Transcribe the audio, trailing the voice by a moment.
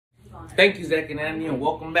Thank you, Zach and Andy, and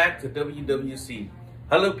welcome back to WWC.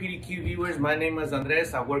 Hello, PDQ viewers. My name is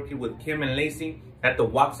Andres. I work here with Kim and Lacey at the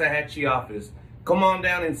Waxahachie office. Come on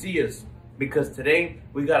down and see us, because today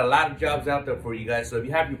we got a lot of jobs out there for you guys. So if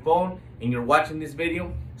you have your phone and you're watching this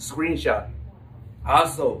video, screenshot.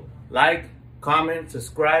 Also, like, comment,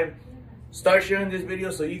 subscribe, start sharing this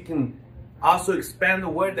video so you can also expand the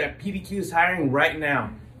word that PDQ is hiring right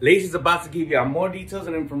now. Lacey's about to give you more details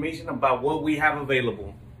and information about what we have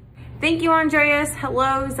available. Thank you, Andreas.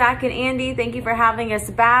 Hello, Zach and Andy. Thank you for having us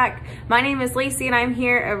back. My name is Lacey and I'm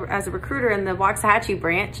here as a recruiter in the Waxahachie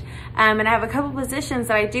branch. And I have a couple positions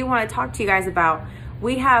that I do want to talk to you guys about.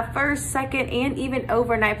 We have first, second, and even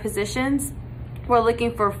overnight positions. We're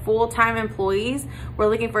looking for full-time employees. We're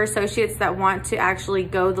looking for associates that want to actually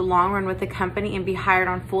go the long run with the company and be hired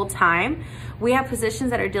on full-time. We have positions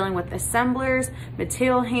that are dealing with assemblers,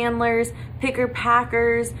 material handlers, picker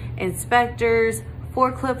packers, inspectors,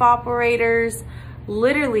 forklift operators.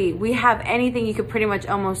 Literally, we have anything you could pretty much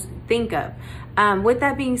almost think of. With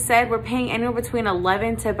that being said, we're paying anywhere between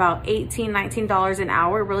 $11 to about $18, $19 an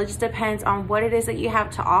hour. It really just depends on what it is that you have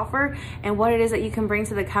to offer and what it is that you can bring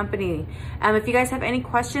to the company. If you guys have any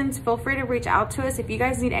questions, feel free to reach out to us. If you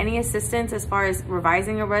guys need any assistance as far as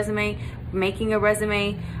revising a resume, making a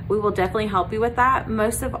resume, we will definitely help you with that.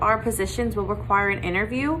 Most of our positions will require an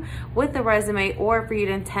interview with the resume or for you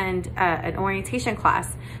to attend an orientation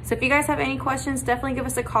class. So if you guys have any questions, definitely give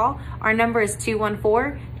us a call. Our number is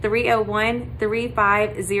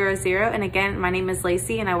 214-301-3500. And again, my name is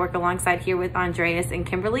Lacey and I work alongside here with Andreas and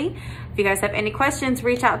Kimberly. If you guys have any questions,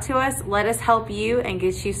 reach out to us. Let us help you and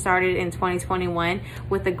get you started in 2021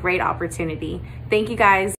 with a great opportunity. Thank you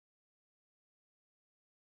guys.